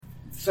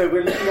So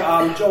we're looking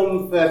at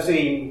John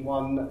 13,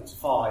 1 to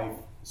 5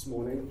 this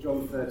morning.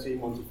 John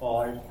 13, 1 to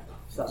 5.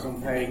 So that's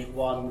on page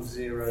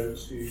 1020 in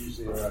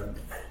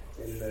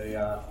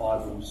the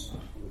Bibles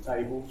on the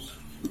tables.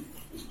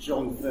 It's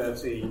John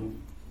 13,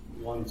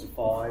 1 to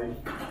 5. And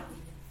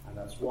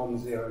that's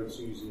 1020 here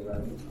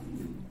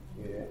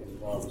in the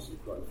Bibles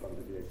you've got in front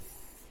of you.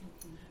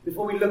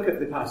 Before we look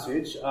at the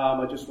passage,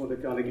 I just want to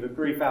kind of give a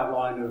brief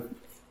outline of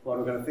what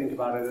we're going to think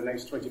about over the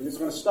next 20 minutes.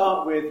 I'm going to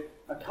start with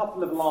a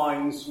couple of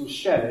lines from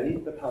Shelley,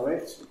 the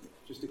poet,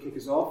 just to kick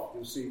us off.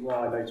 You'll see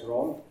why later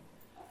on.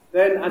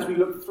 Then, as we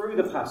look through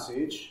the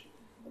passage,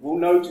 we'll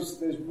notice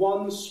that there's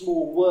one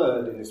small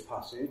word in this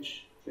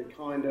passage that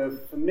kind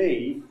of, for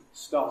me,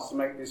 starts to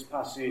make this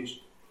passage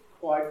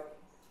quite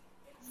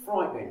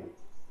frightening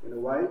in a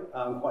way,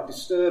 quite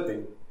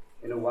disturbing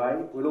in a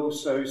way. We'll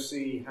also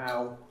see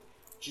how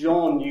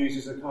John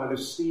uses a kind of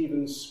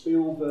Steven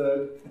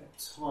Spielberg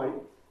type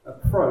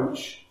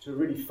approach to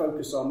really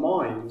focus our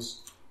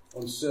minds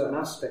on certain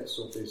aspects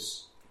of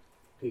this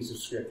piece of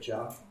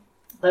scripture.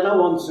 Then I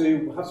want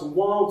to have some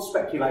wild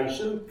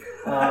speculation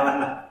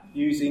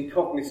using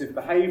cognitive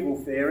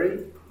behavioural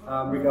theory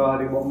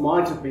regarding what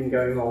might have been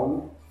going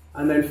on,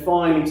 and then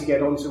finally to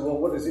get on to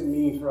what does it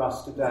mean for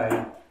us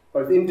today,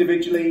 both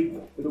individually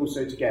but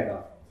also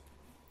together.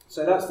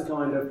 So that's the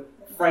kind of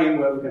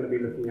framework we're going to be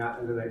looking at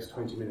in the next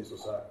 20 minutes or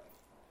so.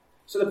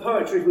 So the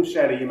poetry from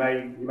Shelley, you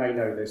may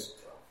know this.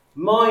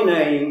 My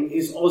name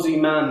is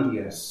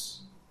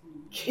Ozymandias,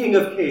 King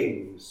of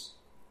Kings.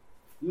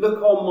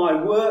 Look on my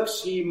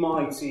works, ye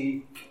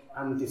mighty,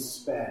 and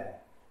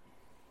despair.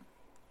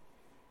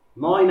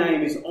 My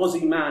name is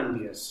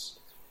Ozymandias,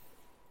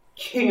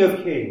 King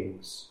of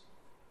Kings.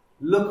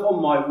 Look on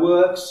my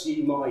works,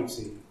 ye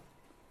mighty,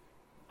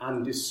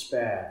 and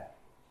despair.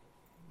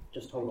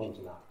 Just hold on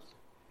to that.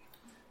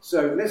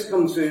 So let's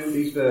come to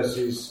these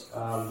verses,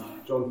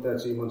 John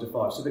 13, 1 to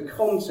 5. So the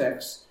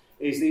context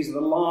is these are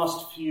the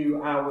last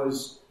few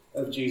hours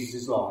of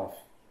Jesus' life.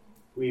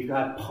 We've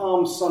had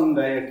Palm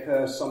Sunday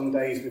occur some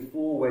days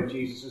before, where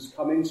Jesus has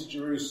come into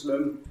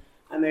Jerusalem,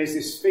 and there's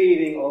this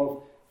feeling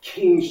of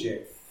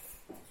kingship,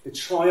 the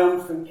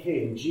triumphant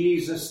king,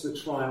 Jesus the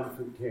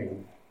triumphant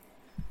king.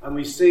 And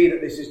we see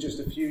that this is just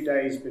a few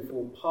days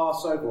before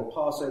Passover, or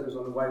Passover's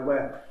on the way,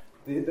 where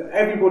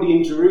everybody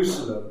in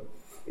Jerusalem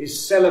is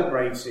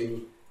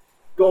celebrating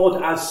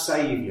God as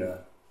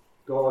Saviour.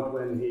 God,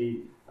 when the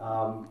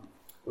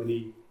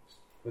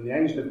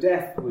angel of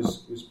death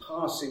was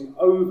passing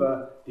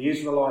over the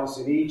Israelites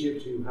in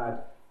Egypt who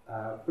had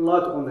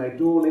blood on their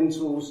door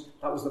lintels,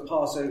 that was the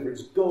Passover.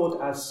 It's God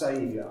as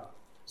Saviour.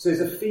 So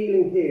there's a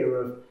feeling here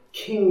of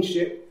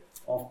kingship,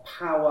 of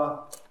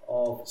power,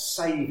 of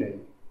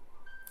saving.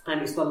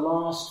 And it's the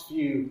last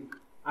few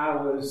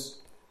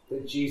hours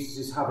that Jesus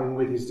is having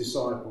with his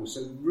disciples.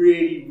 So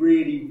really,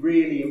 really,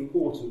 really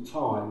important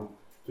time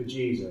for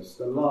Jesus.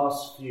 The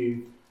last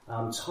few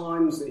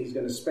times that he's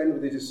going to spend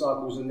with his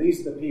disciples, and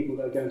these are the people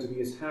that are going to be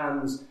his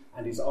hands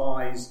and his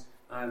eyes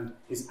and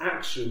his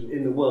action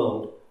in the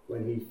world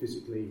when he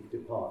physically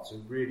departs. A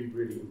really,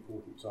 really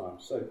important time.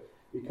 So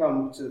we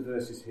come to the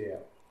verses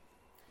here.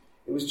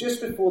 It was just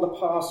before the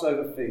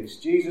Passover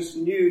feast. Jesus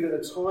knew that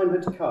the time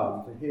had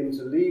come for him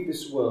to leave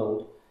this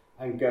world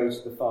and go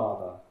to the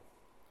Father.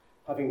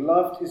 Having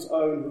loved his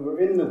own who were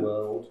in the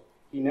world,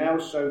 he now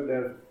showed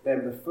them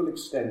the full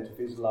extent of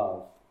his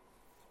love.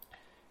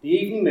 The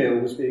evening meal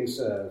was being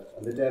served,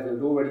 and the devil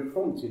had already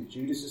prompted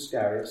Judas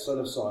Iscariot, son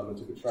of Simon,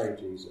 to betray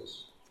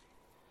Jesus.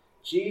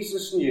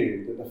 Jesus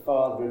knew that the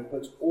Father had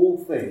put all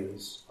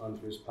things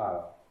under his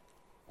power,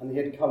 and he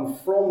had come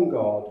from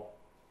God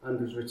and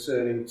was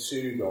returning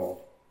to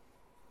God.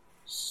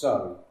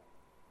 So,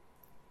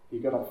 he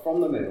got up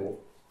from the meal,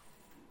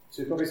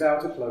 took off his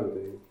outer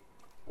clothing,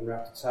 and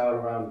wrapped a towel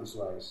around his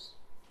waist.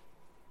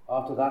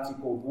 After that, he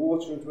poured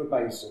water into a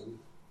basin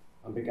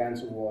and began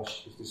to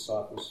wash his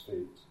disciples'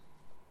 feet,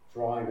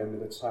 drying them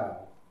with a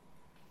towel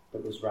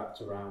that was wrapped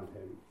around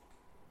him.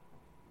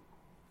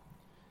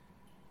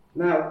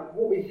 Now,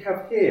 what we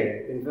have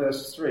here in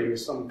verse 3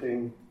 is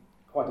something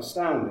quite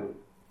astounding.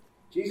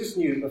 Jesus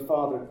knew that the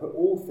Father had put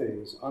all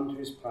things under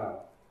his power,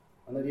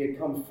 and that he had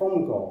come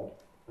from God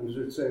and was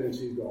returning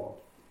to God.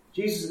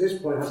 Jesus at this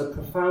point has a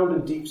profound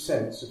and deep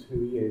sense of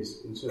who he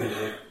is in terms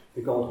of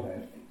the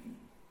Godhead.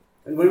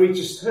 And when we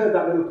just heard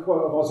that little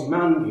quote of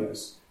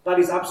Ozymandias, that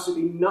is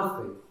absolutely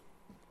nothing.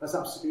 That's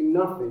absolutely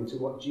nothing to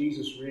what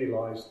Jesus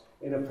realised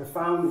in a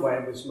profound way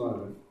at this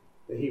moment,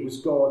 that he was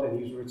God and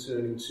he was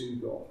returning to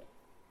God.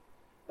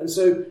 And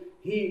so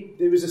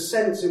there was a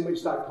sense in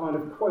which that kind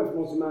of quote from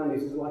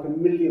Ozymandias is like a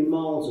million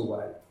miles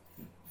away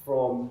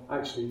from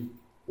actually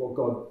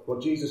what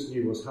Jesus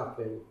knew was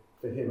happening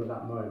for him at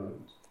that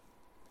moment.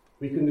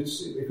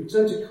 If we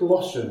turn to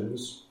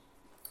Colossians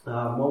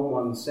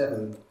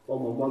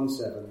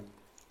 1117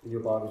 in your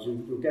Bibles,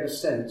 you'll get a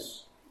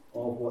sense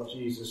of what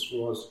Jesus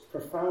was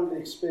profoundly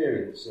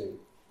experiencing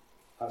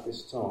at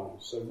this time.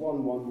 So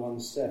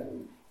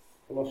 1117,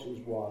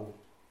 Colossians 1,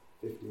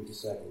 15 to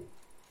 7.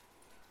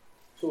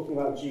 Talking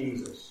about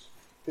Jesus,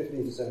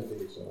 15 to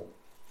 17, sorry.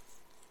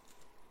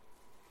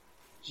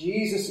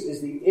 Jesus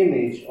is the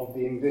image of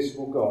the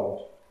invisible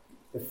God,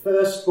 the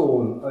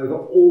firstborn over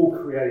all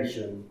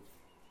creation.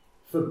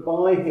 For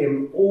by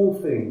him all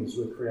things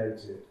were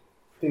created,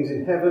 things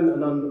in heaven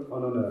and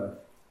on earth,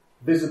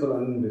 visible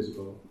and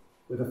invisible,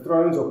 whether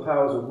thrones or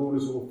powers or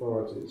rulers or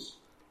authorities.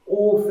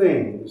 All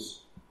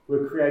things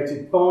were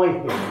created by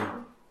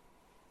him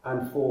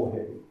and for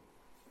him.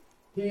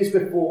 He is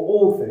before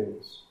all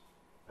things,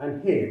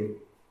 and him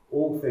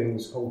all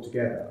things hold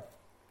together.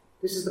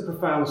 This is the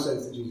profound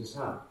sense that Jesus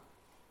had.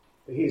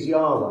 That he is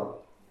Yahweh,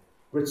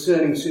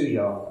 returning to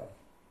Yahweh.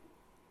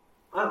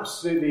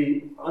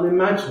 Absolutely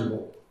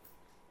unimaginable,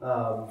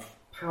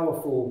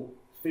 powerful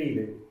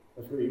feeling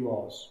of who he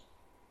was.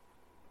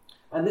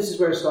 And this is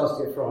where it starts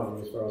to get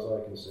frightening as far as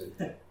I can see.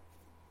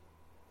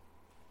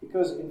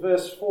 Because in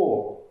verse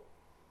 4,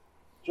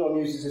 John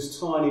uses this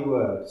tiny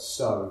word,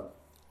 so.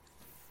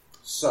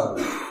 So.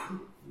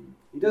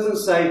 He doesn't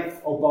say,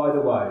 oh, by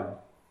the way,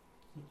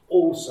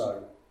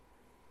 also.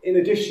 In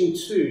addition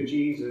to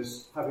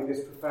Jesus having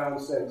this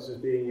profound sense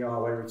of being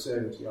Yahweh,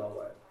 returning to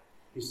Yahweh,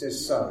 he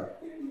says, so.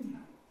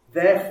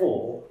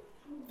 Therefore,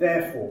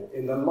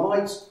 in the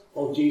light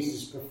of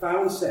Jesus'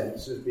 profound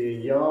sense of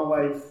being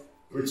Yahweh,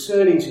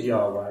 returning to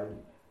Yahweh,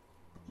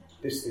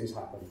 this thing's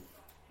happened.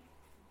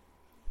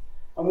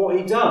 And what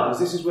he does,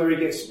 this is where he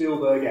gets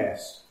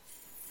Spielberg-esque.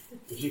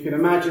 If you can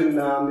imagine,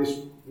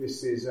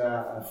 this is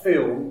a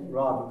film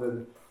rather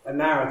than a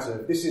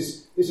narrative. This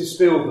is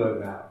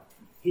Spielberg now.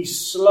 He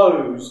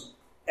slows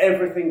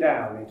everything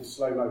down into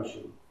slow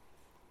motion.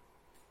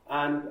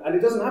 And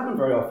it doesn't happen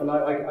very often.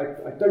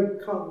 I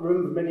can't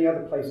remember many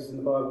other places in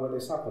the Bible where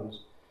this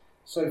happens.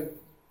 So,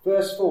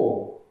 verse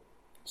 4,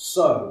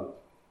 so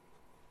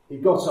he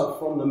got up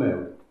from the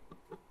mill,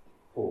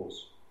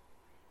 pause,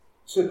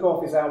 took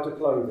off his outer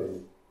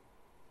clothing,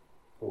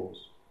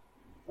 pause,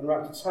 and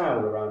wrapped a towel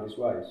around his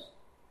waist,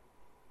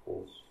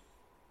 pause.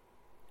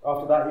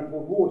 After that he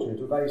poured water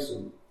into a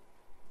basin,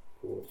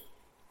 pause,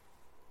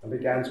 and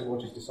began to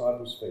wash his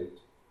disciples' feet,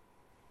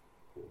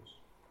 pause,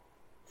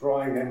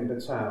 drying them with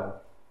a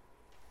towel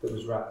that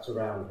was wrapped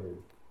around him.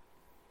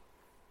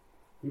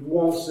 He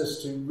wants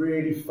us to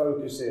really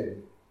focus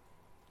in,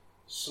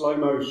 slow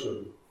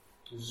motion,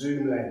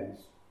 zoom lens,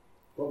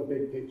 got the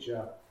big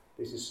picture,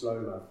 this is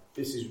slow-mo.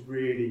 This is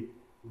really,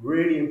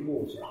 really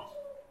important.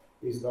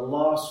 These are the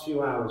last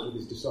few hours with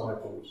his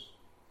disciples.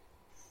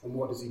 And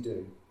what does he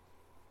do?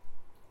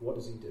 What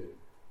does he do?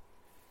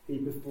 He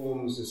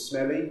performs a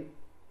smelly,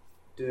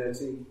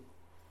 dirty,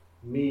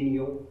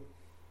 menial,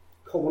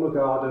 common or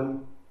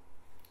garden,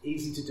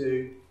 easy to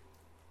do,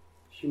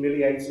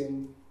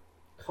 humiliating,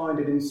 kind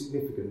of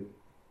insignificant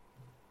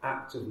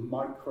act of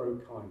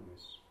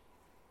micro-kindness.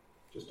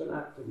 Just an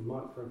act of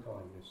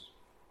micro-kindness.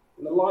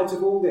 In the light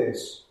of all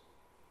this,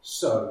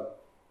 so,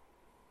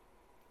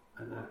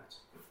 an act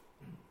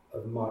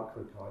of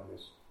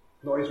micro-kindness.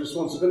 Not his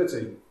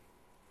responsibility.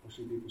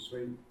 Washing people's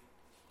feet.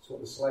 It's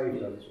what the slave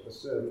does, it's what the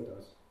servant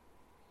does.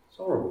 It's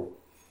horrible.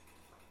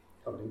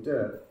 Covered in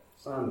dirt,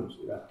 sandals,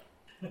 like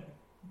that.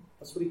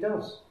 That's what he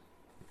does.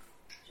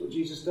 That's what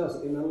Jesus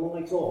does. In the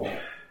light of,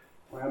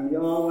 I am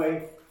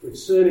Yahweh,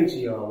 returning to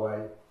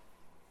Yahweh.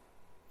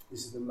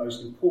 This is the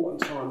most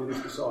important time with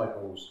his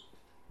disciples.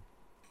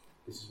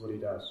 This is what he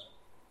does.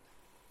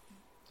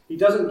 He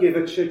doesn't give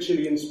a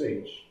Churchillian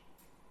speech.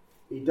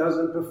 He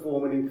doesn't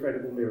perform an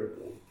incredible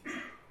miracle.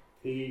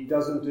 He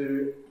doesn't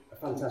do a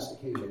fantastic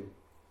healing.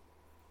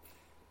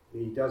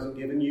 He doesn't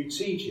give a new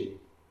teaching.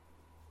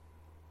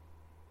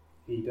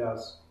 He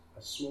does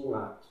a small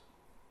act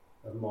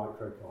of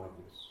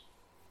micro-kindness.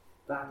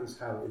 That is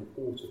how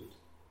important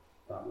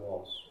that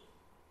was.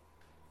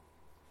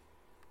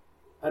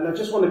 And I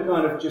just want to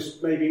kind of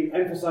just maybe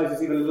emphasise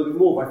this even a little bit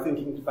more by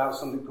thinking about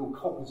something called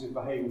cognitive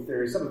behavioural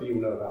theory. Some of you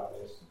will know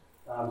about this.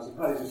 So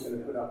Paddy's just going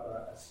to put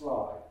up a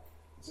slide.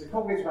 So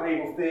cognitive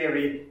behavioural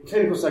theory in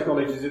clinical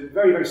psychology is a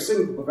very, very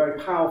simple but very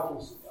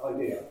powerful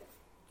idea.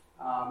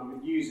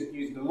 We use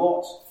it a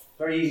lot.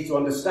 Very easy to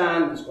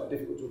understand. It's quite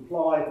difficult to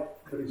apply,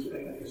 but it's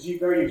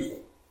very useful.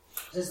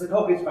 This is the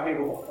cognitive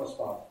behavioural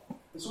hotspot.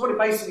 And so what it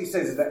basically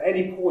says is that at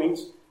any point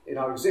in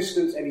our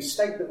existence, any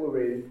state that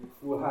we're in,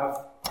 we'll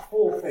have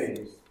four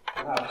things.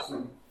 We'll have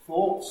some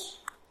thoughts,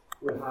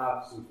 we'll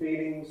have some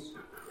feelings,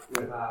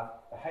 we'll have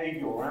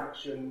behaviour or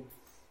action,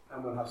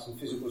 and we'll have some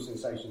physical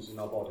sensations in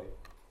our body.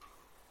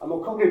 And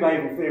what cognitive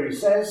behavioural theory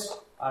says,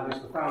 and is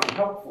profoundly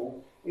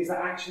helpful, is that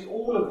actually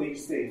all of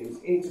these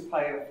things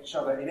interplay with each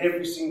other in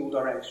every single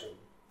direction.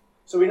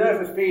 So we know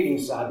if we're feeling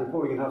sad, we're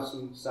probably going to have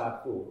some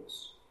sad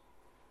thoughts.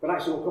 But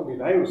actually what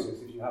cognitive behavioural says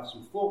is if you have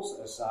some thoughts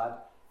that are sad,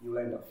 you'll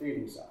end up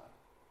feeling sad.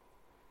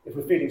 If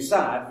we're feeling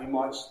sad, we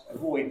might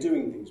avoid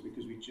doing things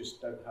because we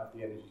just don't have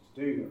the energy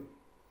to do them.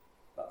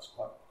 That's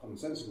quite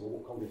commonsensical.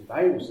 What cognitive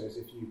behavioural says,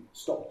 if you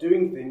stop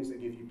doing things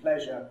that give you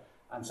pleasure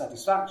and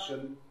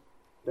satisfaction,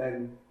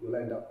 then you'll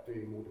end up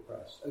feeling more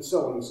depressed, and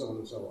so on and so on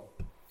and so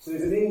on. So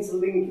there's an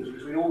interlinkage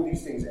between all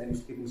these things at any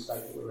given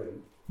state that we're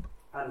in.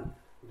 And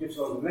we'll get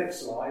on the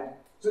next slide.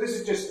 So this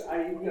is just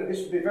this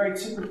would be a very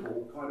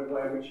typical kind of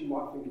way in which you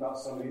might think about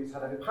somebody who's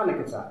had a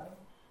panic attack.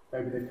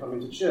 Maybe they've come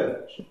into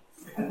church.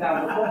 And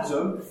down the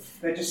bottom,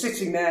 they're just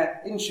sitting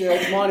there in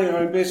church, minding their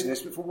own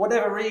business, but for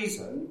whatever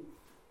reason,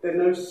 they've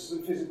noticed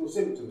some physical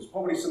symptoms.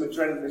 Probably some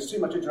adrenaline, there's too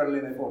much adrenaline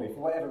in their body,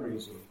 for whatever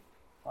reason.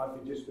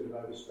 Might be just a bit of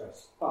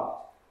overstress.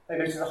 But they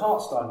notice the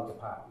heart starting to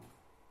pound.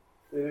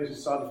 They notice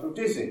it's starting to feel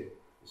dizzy.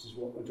 This is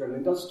what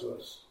adrenaline does to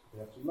us. We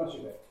have too much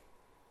of it.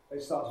 They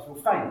start to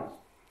feel faint.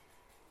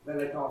 Then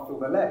they can't feel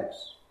their legs.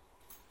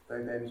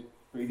 They then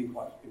breathing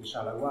quite in a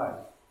shallow way.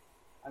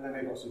 And then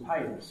they've got some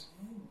pains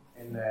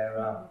in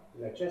their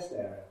chest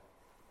area.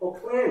 Well,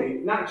 clearly,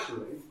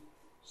 naturally,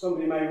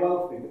 somebody may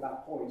well think at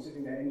that point,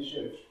 sitting there in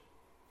church,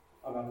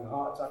 I'm having a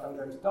heart attack, I'm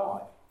going to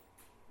die.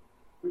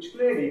 Which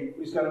clearly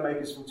is going to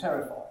make us feel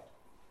terrified.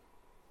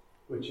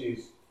 Which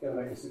is going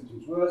to make the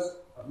symptoms worse,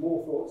 have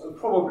more thoughts, and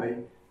probably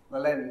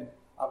will end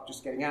up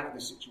just getting out of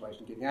this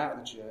situation, getting out of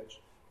the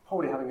church,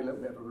 probably having a little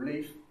bit of a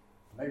relief,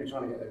 maybe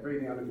trying to get their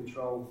breathing under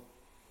control.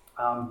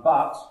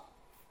 But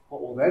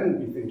what we'll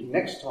then be thinking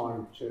next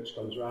time church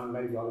comes around,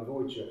 maybe I'll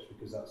avoid church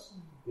because that's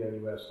the only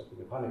way of stopping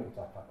a panic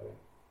attack happening.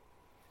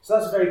 So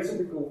that's a very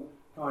typical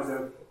kind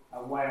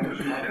of way in which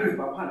you might think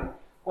about panic.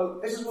 Well,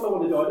 this is what I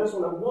want to do. I just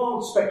want a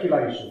wild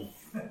speculation.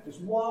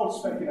 Just wild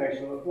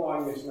speculation. I'm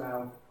applying this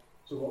now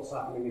to what's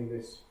happening in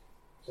this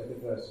set of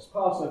verses.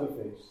 Passover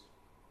feast.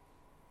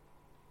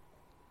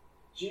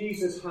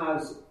 Jesus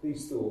has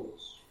these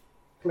thoughts.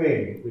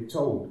 Clearly, we're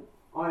told,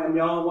 I am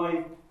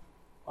Yahweh,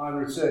 I am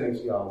returning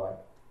to Yahweh.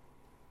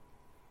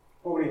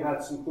 Probably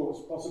had some thoughts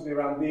possibly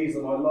around these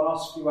in my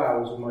last few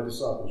hours with my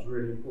disciples,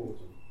 really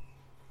important.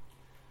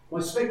 My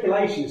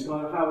speculation is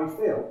kind of how he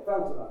felt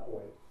at that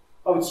point.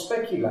 I would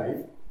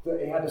speculate that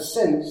he had a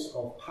sense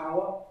of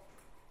power,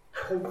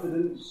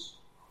 confidence,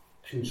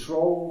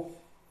 control,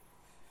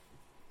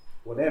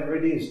 whatever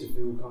it is to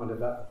feel kind of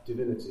that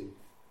divinity.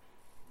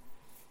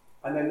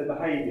 And then the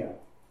behaviour.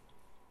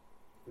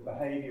 The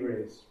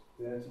behaviour is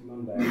dirty,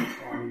 mundane,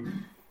 tiny,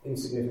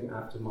 insignificant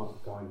act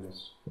of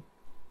kindness.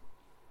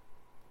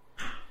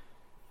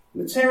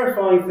 The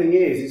terrifying thing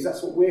is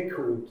that's what we're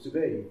called to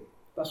be.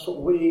 That's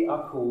what we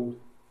are called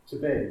to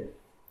be.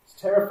 It's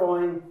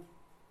terrifying.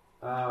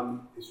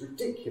 It's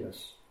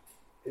ridiculous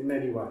in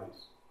many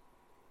ways.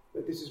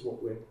 But this is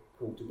what we're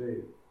called to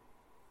be.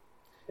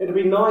 It would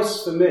be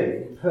nice for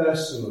me,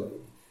 personally,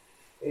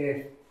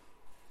 if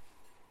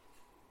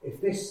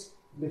this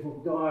little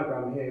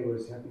diagram here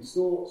was had these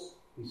thoughts,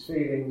 these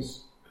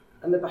feelings,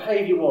 and the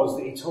behaviour was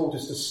that he told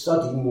us to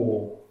study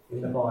more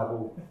in the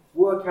Bible,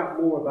 work out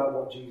more about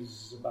what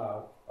Jesus is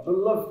about. I would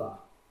love that.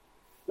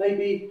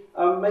 Maybe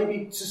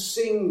to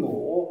sing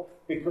more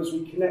because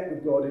we connect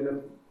with God in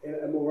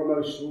a more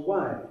emotional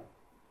way.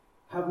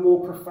 Have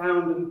more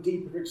profound and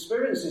deeper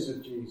experiences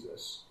of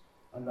Jesus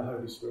and the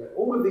Holy Spirit.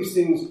 All of these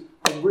things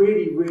are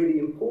really, really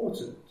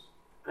important.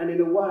 And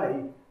in a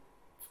way,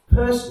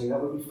 personally,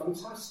 that would be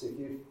fantastic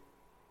if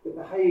the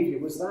behaviour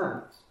was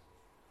that.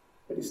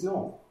 But it's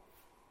not.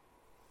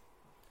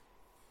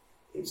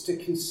 It's to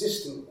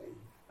consistently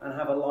and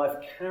have a life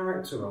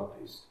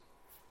characterised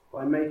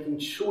by making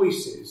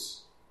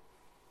choices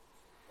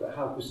that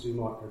help us do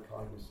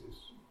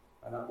micro-kindnesses.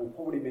 And that will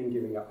probably mean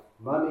giving up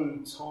money,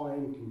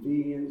 time,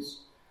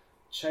 convenience,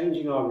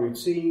 changing our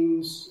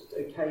routines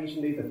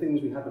occasionally, the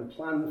things we haven't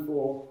planned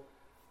for,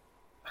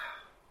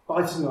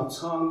 biting our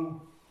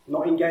tongue,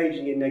 not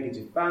engaging in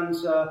negative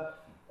banter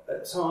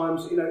at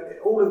times.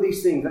 All of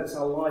these things, that's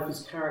how life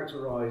is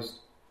characterised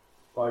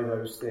by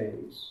those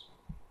things.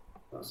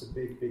 That's a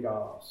big, big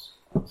ask.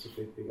 That's a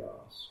big, big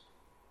ask.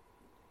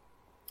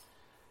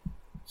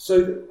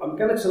 So I'm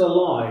going to tell a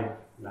lie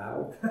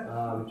now,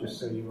 just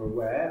so you're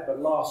aware.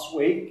 But last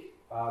week,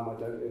 I don't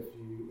know if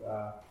you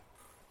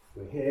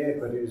were here,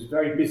 but it was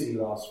very busy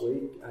last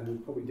week, and you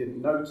probably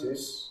didn't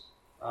notice.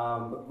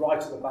 But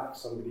right at the back,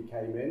 somebody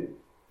came in.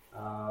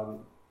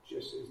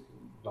 Just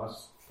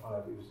nice, it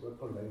was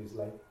probably in his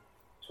late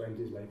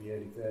 20s, maybe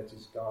early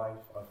 30s guy,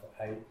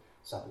 5'8",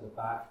 sat at the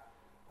back.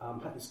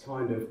 Had this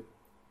kind of,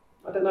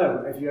 I don't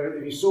know if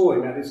you saw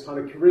him, had this kind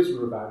of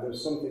charisma about him. There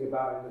was something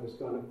about him that was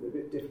kind of a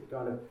bit different,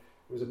 there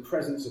was a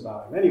presence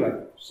about him. Anyway,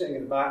 sitting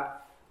in the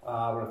back,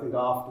 and I think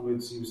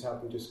afterwards he was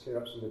helping just clear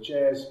up some of the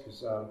chairs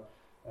because a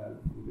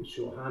bit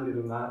short-handed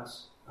on that.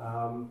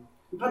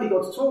 And Paddy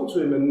got to talk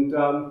to him, and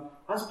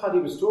as Paddy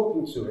was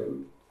talking to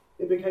him,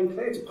 it became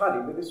clear to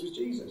Paddy that this was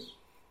Jesus.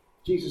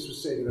 Jesus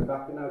was sitting in the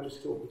back and now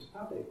just talking to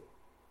Paddy.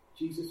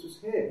 Jesus was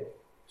here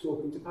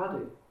talking to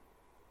Paddy.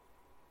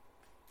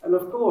 And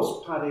of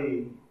course,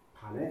 Paddy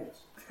panicked.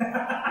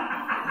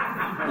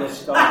 And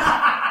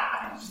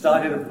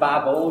started to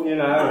babble,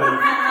 and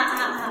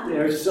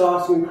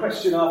starting him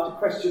question after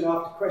question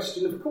after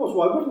question. Of course,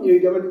 why wouldn't you?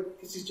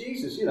 This is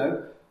Jesus,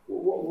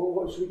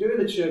 What should we do in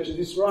the church? Is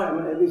this right?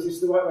 Is this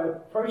the right way of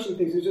approaching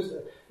things?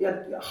 He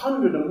had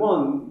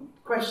 101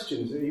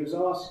 questions that he was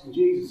asking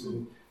Jesus,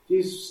 and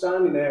Jesus was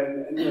standing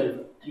there, and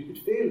you could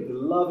feel the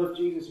love of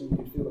Jesus, and you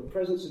could feel the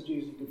presence of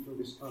Jesus. You could feel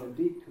this kind of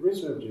deep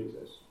charisma of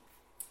Jesus.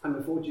 And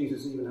before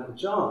Jesus even had a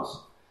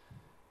chance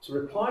to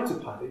reply to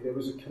Paddy, there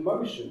was a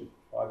commotion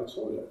by the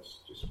toilets,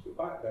 just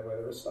back there where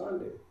they were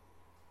standing.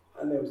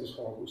 And there was this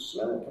horrible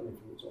smell coming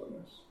from the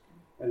toilets.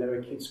 And there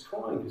were kids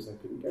crying because they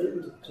couldn't go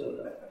into the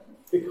toilet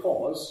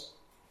because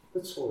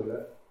the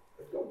toilet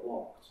had got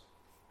blocked.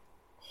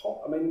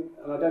 And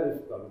I don't know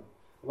if, I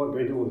won't go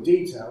into all the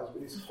details,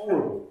 but it's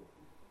horrible.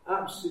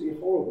 Absolutely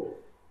horrible.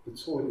 The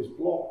toilet is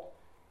blocked,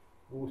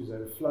 water's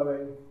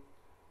overflowing,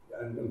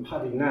 and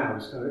Paddy now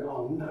is kind of,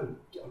 oh no,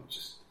 I'm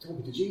just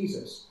talking to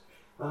Jesus.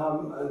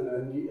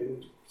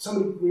 And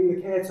somebody ring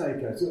the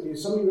caretaker.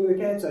 Somebody ring the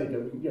caretaker.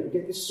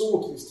 Get this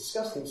sorted. It's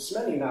disgusting. It's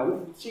smelly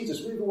now.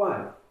 Jesus, move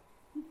away.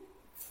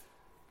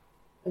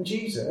 And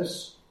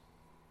Jesus,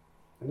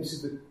 and this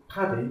is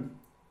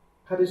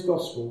Paddy's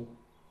Gospel,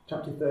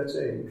 chapter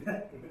 13.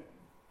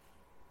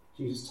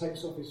 Jesus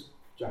takes off his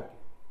jacket,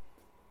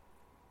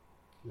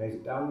 lays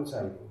it down on the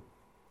table.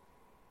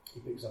 He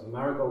picks up a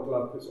marigold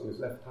glove, puts it on his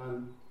left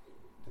hand,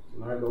 takes the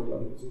marigold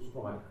glove and puts it on his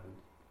right hand.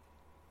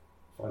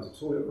 Finds a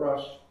toilet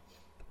brush,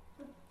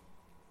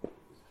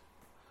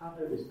 hand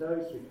over his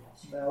nose so he can't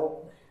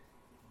smell.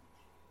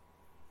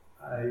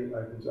 He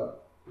opens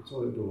up the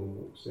toilet door and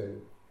walks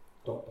in. ...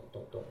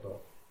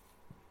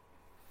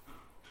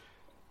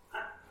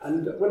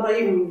 And when I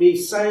even me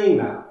saying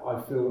that,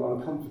 I feel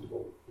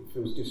uncomfortable. It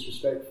feels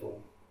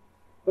disrespectful.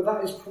 But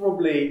that is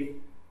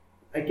probably,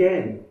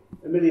 again,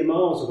 a million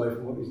miles away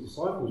from what these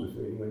disciples were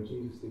feeling when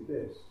Jesus did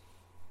this.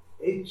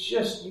 It's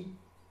just,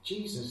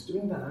 Jesus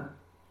doing that,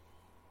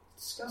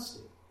 it's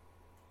disgusting.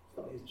 It's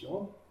not his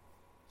job.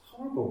 It's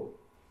horrible.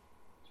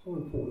 It's more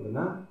important than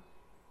that.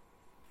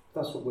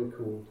 That's what we're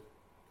called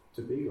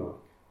to be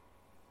like.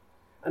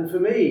 And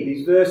for me,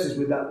 these verses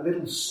with that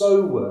little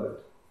so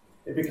word,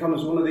 it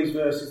becomes one of these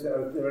verses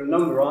there are a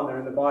number, aren't there,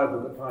 in the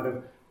Bible that kind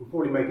of will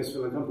probably make us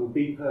feel uncomfortable.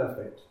 Be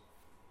perfect.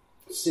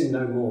 Sin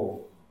no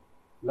more.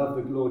 Love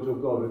the Lord your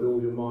God with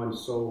all your mind,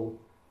 soul,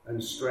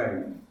 and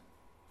strength.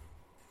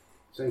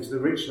 Saying to the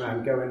rich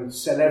man, go and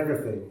sell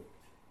everything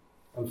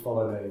and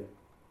follow me.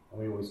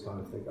 And we always kind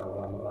of think, oh,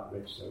 well, I'm not that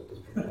rich, so it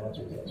doesn't apply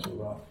to me, that's all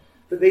right.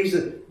 But these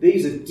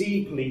are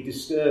deeply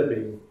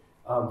disturbing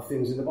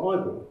things in the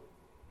Bible.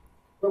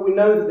 But we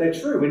know that they're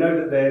true. We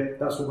know that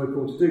that's what we're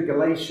called to do.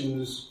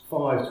 Galatians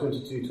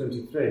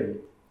 5:22-23. You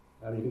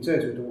can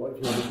turn to it if you want.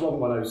 It's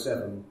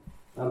 1:107.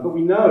 But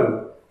we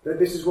know that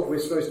this is what we're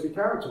supposed to be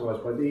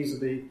characterised by. These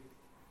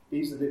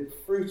are the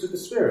fruit of the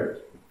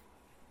Spirit.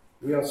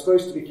 We are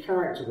supposed to be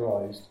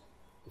characterised.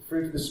 The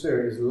fruit of the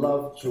Spirit is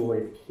love,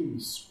 joy,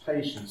 peace,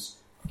 patience,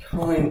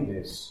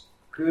 kindness,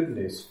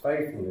 goodness,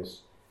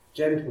 faithfulness,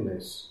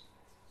 gentleness,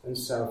 and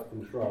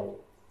self-control.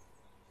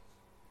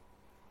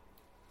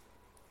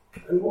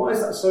 And why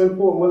is that so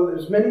important? Well,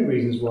 there's many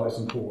reasons why it's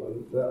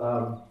important, but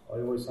I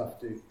always have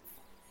to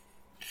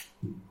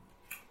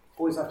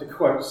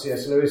quote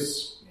C.S.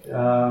 Lewis,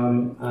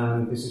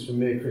 and this is from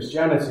Mere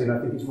Christianity, and I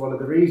think it's one of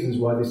the reasons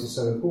why this is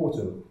so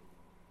important.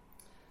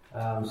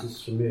 This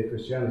is from Mere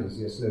Christianity,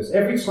 C.S. Lewis.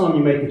 Every time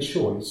you make a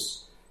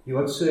choice, you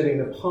are turning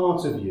the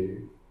part of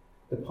you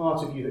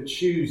that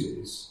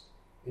chooses,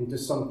 into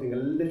something a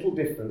little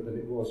different than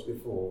it was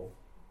before.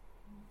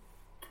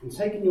 And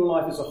taking your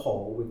life as a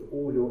whole, with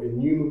all your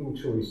innumerable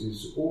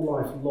choices, all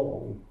life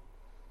long,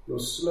 you're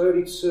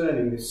slowly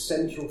turning this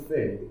central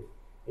thing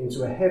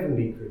into a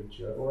heavenly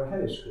creature or a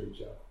hellish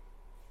creature.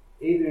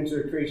 Either into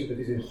a creature that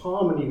is in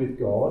harmony with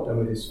God and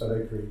with his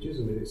fellow creatures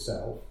and with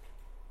itself,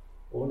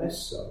 or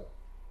less so.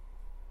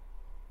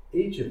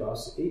 Each of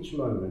us, each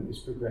moment, is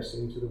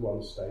progressing to the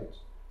one state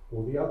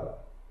or the other.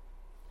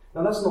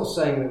 Now, that's not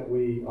saying that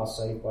we are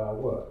saved by our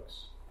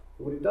works.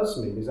 But what it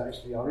does mean is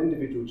actually our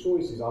individual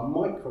choices, our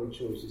micro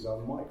choices, our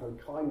micro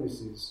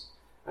kindnesses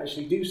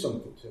actually do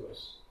something to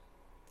us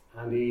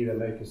and either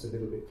make us a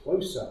little bit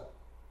closer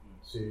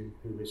to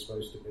who we're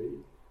supposed to be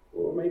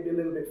or maybe a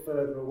little bit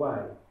further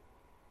away.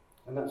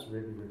 And that's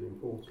really, really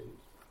important.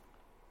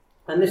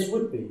 And this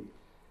would be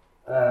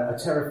a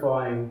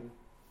terrifying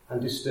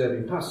and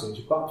disturbing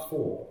passage, but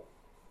for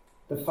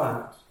the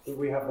fact that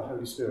we have the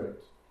Holy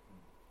Spirit.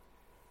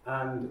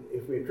 And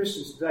if we're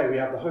Christians today, we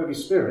have the Holy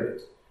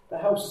Spirit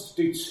that helps us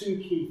to do two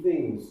key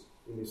things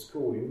in this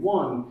calling.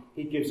 One,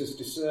 he gives us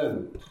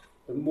discernment.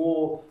 The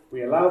more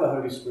we allow the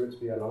Holy Spirit to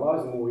be in our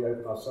lives, the more we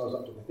open ourselves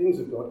up to the things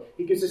of God,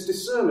 he gives us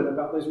discernment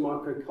about those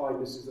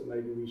micro-kindnesses that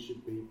maybe we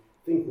should be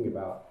thinking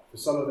about. For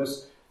some of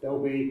us, there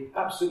will be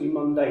absolutely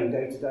mundane,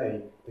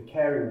 day-to-day, the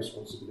caring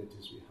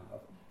responsibilities we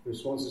have, the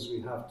responses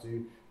we have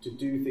to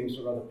do things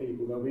for other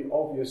people. They'll be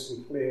obvious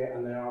and clear,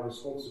 and there are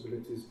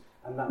responsibilities,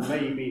 and that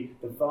may be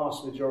the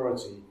vast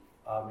majority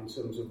in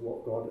terms of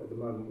what God at the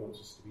moment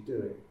wants us to be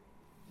doing.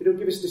 It'll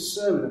give us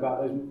discernment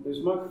about those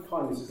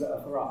micro-kindnesses that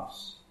are for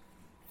us.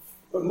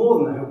 But more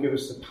than that, he'll give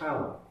us the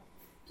power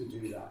to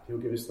do that. He'll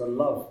give us the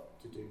love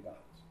to do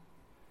that.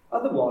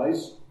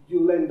 Otherwise,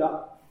 you'll end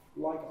up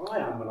like I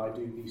am when I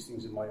do these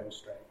things in my own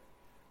strength.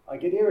 I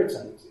get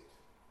irritated.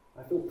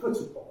 I feel put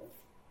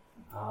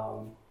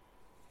upon.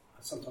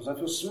 Sometimes I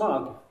feel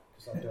smug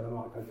because I've done a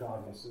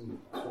micro-kindness and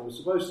that's what we're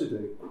supposed to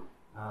do.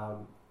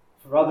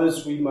 For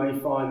others, we may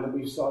find that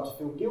we start to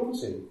feel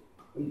guilty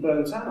and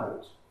burnt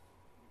out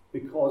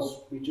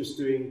because we're just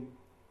doing,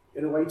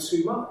 in a way,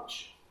 too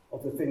much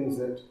of the things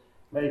that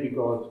maybe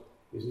God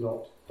is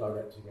not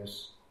directing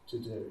us to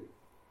do.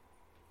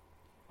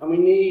 And we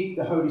need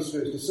the Holy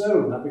Spirit's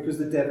discernment on that, because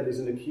the devil is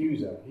an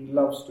accuser. He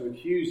loves to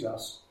accuse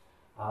us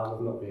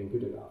of not being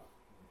good enough.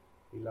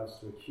 He loves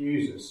to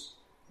accuse us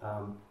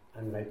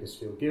and make us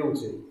feel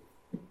guilty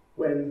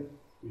when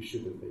we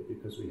shouldn't be,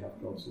 because we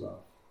have God's love.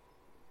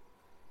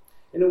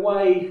 In a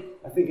way,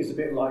 I think it's a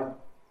bit like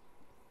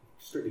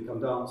Strictly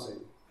Come Dancing.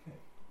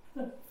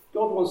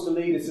 God wants to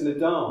lead us in a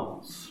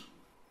dance,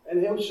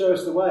 and he'll show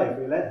us the way if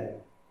we let him.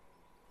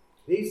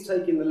 He's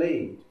taking the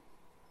lead.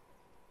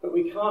 But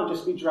we can't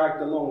just be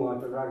dragged along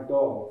like a rag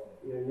doll.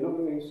 You're not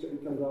going to Strictly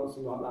Come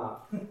Dancing like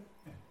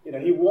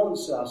that. He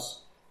wants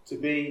us to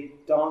be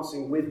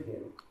dancing with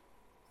him,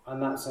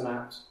 and that's an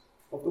act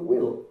of the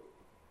will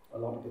a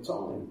lot of the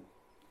time.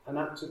 An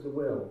act of the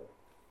will.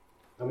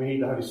 And we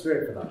need the Holy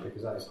Spirit for that,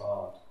 because that is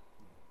hard.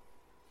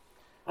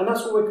 And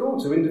that's what we're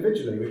called to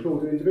individually. We're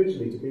called to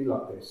individually to be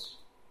like this,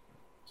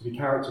 to be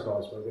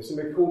characterised by this. And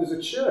we're called as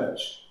a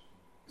church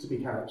to be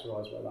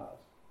characterised by that.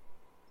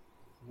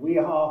 We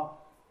are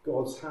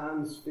God's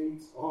hands,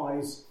 feet,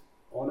 eyes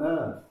on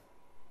earth.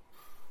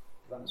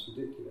 That's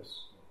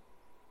ridiculous.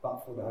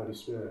 But for the Holy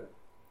Spirit.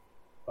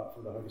 But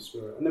for the Holy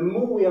Spirit. And the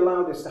more we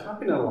allow this to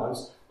happen in our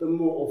lives, the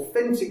more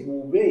authentic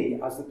we'll be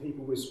as the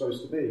people we're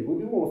supposed to be. We'll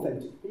be more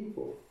authentic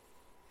people.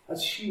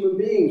 As human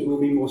beings, we'll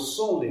be more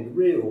solid,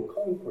 real,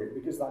 concrete,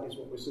 because that is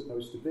what we're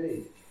supposed to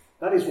be.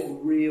 That is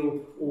what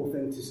real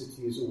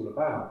authenticity is all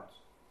about.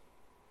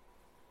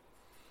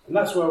 And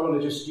that's where I want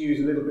to just use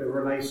a little bit of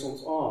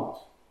Renaissance art,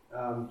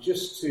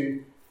 just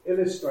to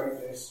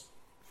illustrate this.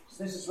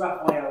 So this is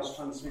Raphael's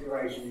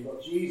Transfiguration. You've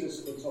got Jesus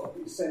at the top,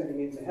 ascending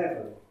into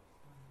heaven.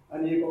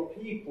 And you've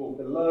got people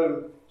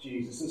below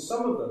Jesus. And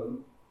some of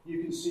them,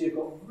 you can see, have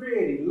got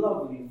really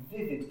lovely,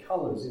 vivid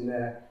colours in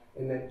their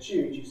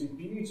tunics. You see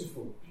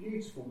beautiful,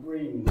 beautiful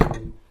greens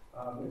and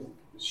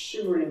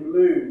shimmering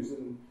blues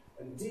and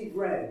deep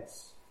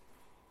reds,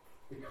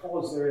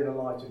 because they're in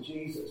the light of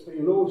Jesus. But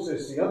you'll also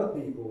see other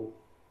people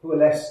who are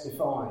less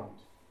defined,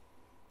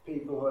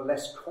 people who are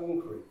less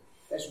concrete,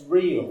 less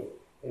real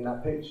in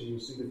that picture. You'll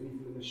see the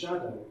people in the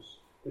shadows,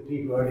 the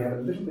people who only have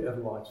a little bit of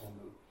light on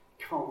them.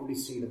 You can't really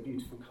see the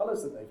beautiful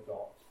colours that they've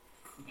got.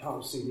 You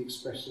can't see the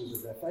expressions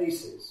of their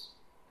faces.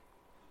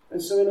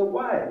 And so in a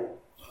way,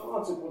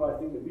 part of what I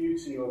think the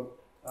beauty of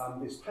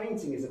this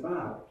painting is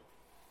about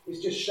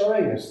is just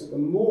showing us that the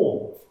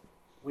more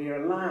we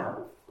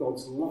allow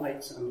God's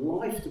light and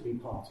life to be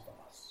part of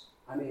us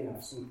and in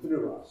us and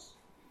through us,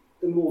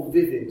 the more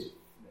vivid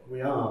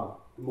we are,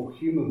 the more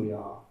human we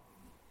are,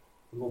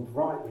 the more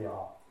bright we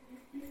are.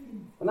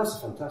 And that's a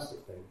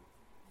fantastic thing.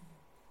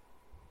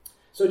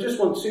 So I just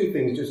want two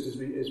things just as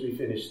we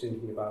finish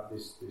thinking about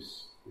this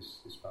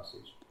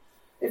passage.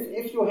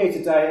 If you're here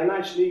today and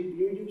actually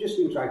you've just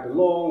been dragged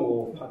along,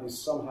 or has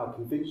somehow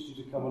convinced you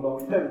to come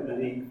along, you don't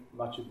really need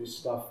much of this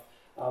stuff,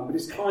 but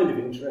it's kind of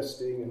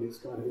interesting, and it's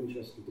kind of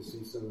interesting to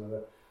see some of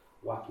the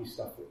wacky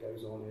stuff that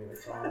goes on here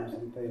at times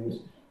and things.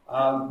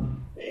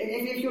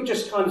 If you're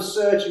just kind of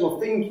searching or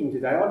thinking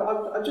today,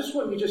 I just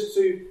want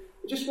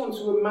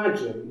to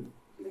imagine,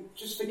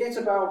 just forget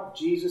about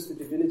Jesus, the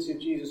divinity of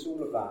Jesus,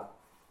 all of that.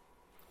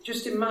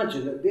 Just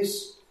imagine that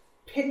this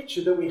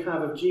picture that we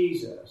have of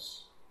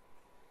Jesus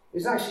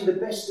is actually the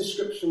best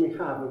description we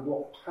have of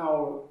what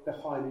power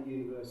behind the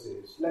universe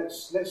is.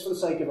 Let's for the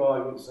sake of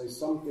argument, say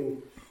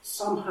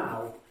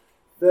somehow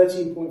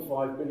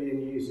 13.5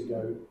 billion years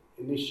ago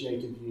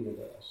initiated the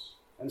universe,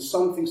 and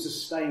something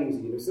sustains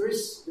the universe.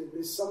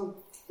 There's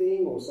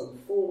something or some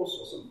force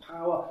or some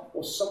power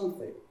or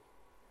something.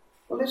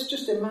 Well, let's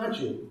just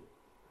imagine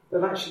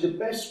that actually the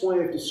best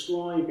way of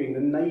describing the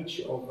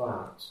nature of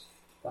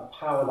that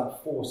power,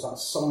 that force, that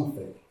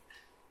something,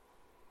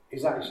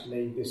 is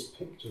actually this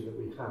picture that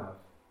we have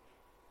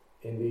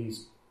in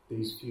these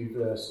few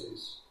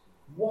verses.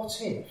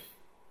 What if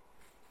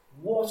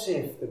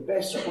the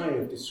best way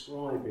of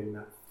describing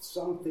that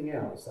something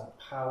else, that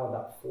power,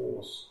 that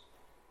force,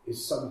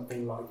 is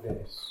something like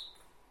this?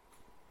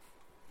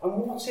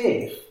 And what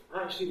if,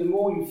 actually, the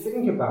more you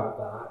think about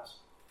that,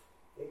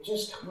 it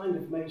just kind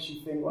of makes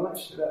you think, well,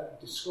 actually, that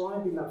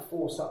describing that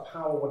force, that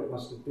power, what it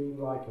must have been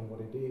like and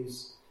what it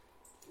is,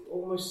 it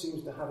almost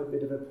seems to have a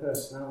bit of a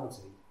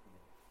personality.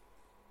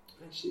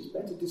 Actually, it's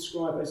better to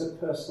describe it as a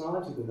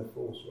personality than a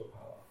force or a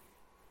power.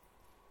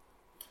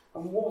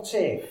 And what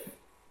if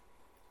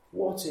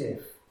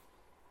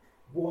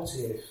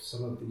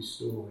some of these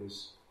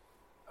stories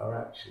are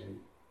actually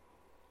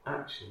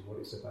what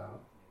it's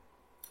about?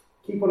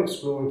 Keep on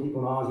exploring, keep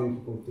on arguing,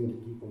 keep on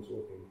thinking, keep on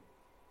talking.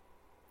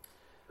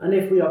 And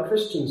if we are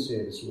Christians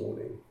here this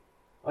morning,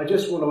 I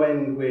just want to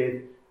end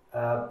with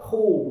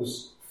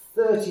Paul's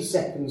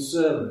 30-second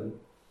sermon.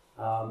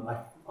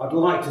 I'd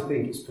like to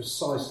think it's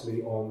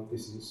precisely on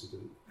this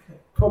incident.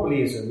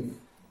 Probably isn't,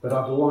 but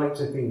I'd like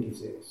to think it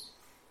is.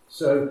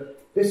 So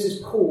this is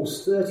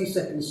Paul's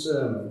 30-second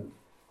sermon.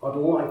 I'd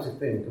like to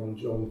think on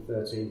John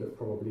 13, but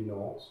probably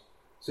not.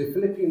 So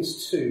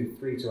Philippians 2,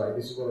 3-8,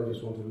 this is what I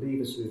just want to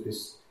leave us with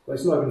this. Well,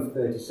 it's not even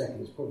 30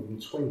 seconds, it's probably a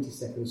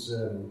 20-second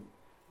sermon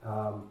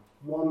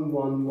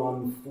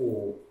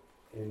 1114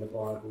 in the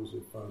Bibles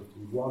in front of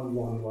you.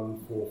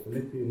 1114,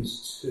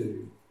 Philippians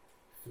 2,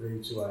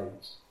 3 to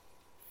 8.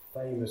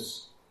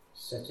 Famous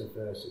set of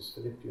verses,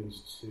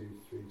 Philippians 2,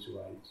 3 to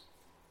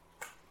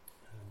 8.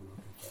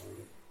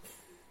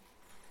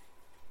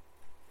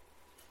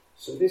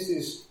 So this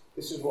is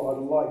what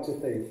I'd like to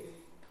think,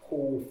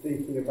 Paul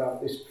thinking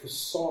about this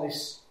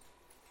precise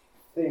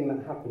thing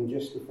that happened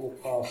just before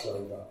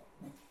Passover.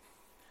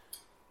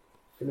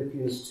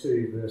 Philippians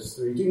 2 verse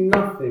 3, do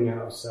nothing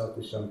out of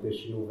selfish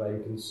ambition or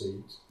vain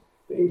conceit,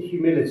 but in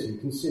humility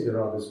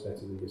consider others better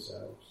than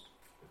yourselves.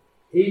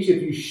 Each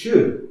of you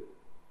should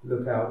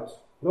look out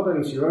not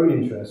only to your own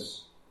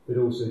interests, but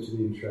also to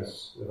the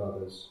interests of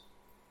others.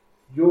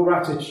 Your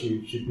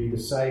attitude should be the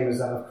same as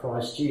that of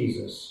Christ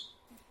Jesus,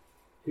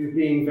 who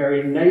being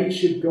very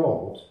nature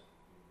God,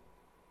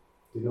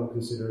 did not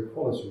consider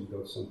equality with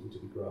God something to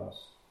be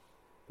grasped,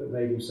 but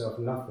made himself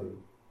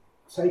nothing,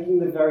 taking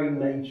the very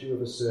nature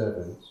of a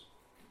servant.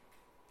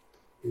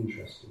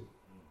 Interesting.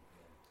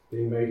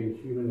 Being made in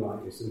human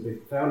likeness and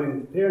being found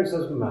in appearance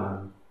as a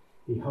man,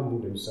 he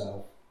humbled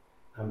himself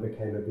and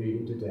became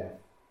obedient to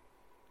death,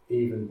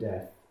 even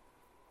death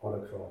on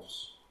a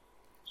cross.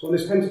 So on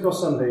this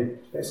Pentecost Sunday,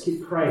 let's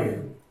keep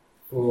praying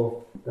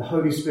for the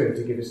Holy Spirit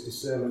to give us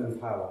discernment and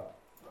power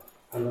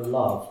and the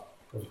love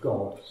of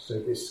God, so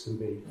this can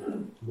be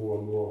more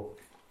and more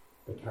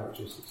the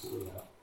characteristics that we have.